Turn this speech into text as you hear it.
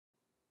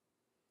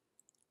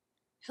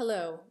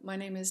Hello, my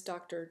name is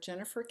Dr.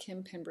 Jennifer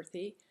Kim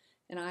Pemberthy,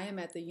 and I am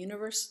at the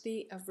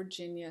University of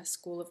Virginia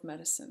School of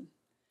Medicine.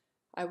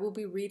 I will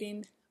be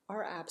reading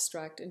our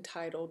abstract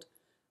entitled,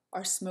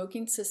 Are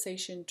Smoking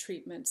Cessation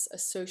Treatments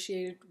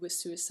Associated with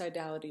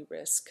Suicidality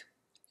Risk?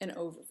 An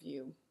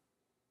Overview.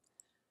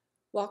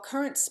 While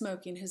current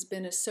smoking has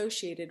been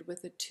associated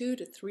with a 2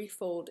 to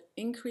 3-fold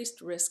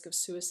increased risk of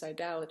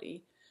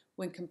suicidality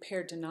when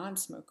compared to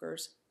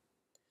non-smokers,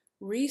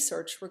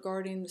 research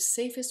regarding the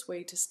safest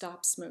way to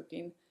stop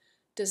smoking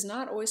does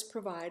not always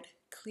provide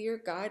clear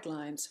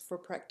guidelines for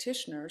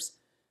practitioners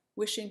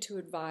wishing to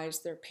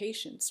advise their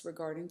patients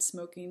regarding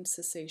smoking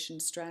cessation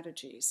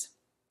strategies.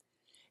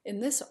 In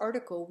this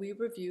article, we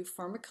review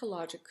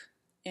pharmacologic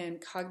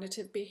and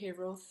cognitive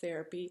behavioral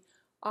therapy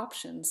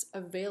options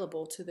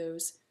available to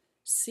those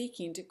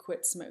seeking to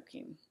quit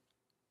smoking,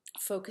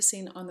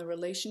 focusing on the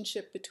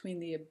relationship between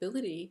the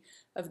ability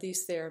of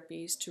these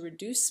therapies to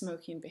reduce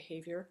smoking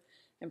behavior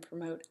and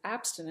promote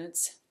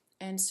abstinence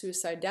and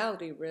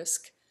suicidality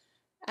risk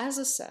as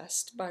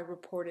assessed by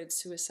reported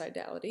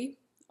suicidality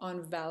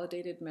on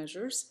validated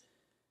measures,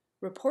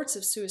 reports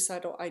of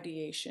suicidal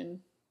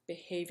ideation,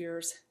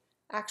 behaviors,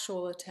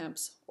 actual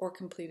attempts, or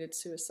completed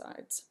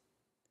suicides.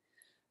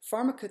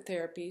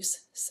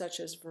 Pharmacotherapies such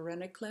as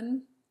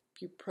varenicline,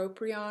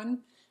 bupropion,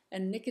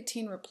 and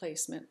nicotine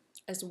replacement,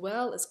 as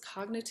well as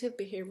cognitive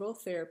behavioral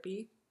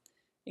therapy,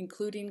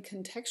 including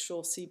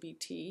contextual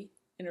CBT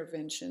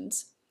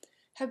interventions,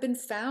 have been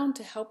found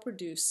to help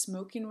reduce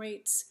smoking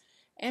rates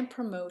and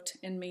promote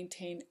and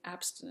maintain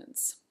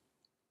abstinence.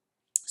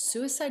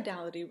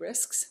 Suicidality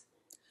risks,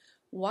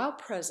 while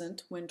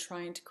present when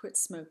trying to quit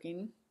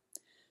smoking,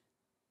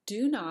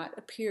 do not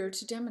appear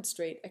to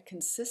demonstrate a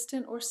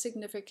consistent or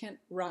significant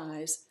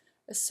rise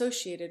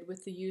associated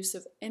with the use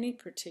of any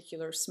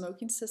particular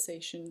smoking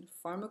cessation,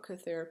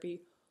 pharmacotherapy,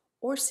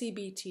 or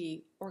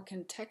CBT or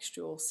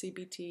contextual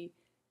CBT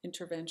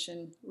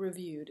intervention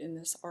reviewed in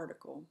this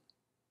article.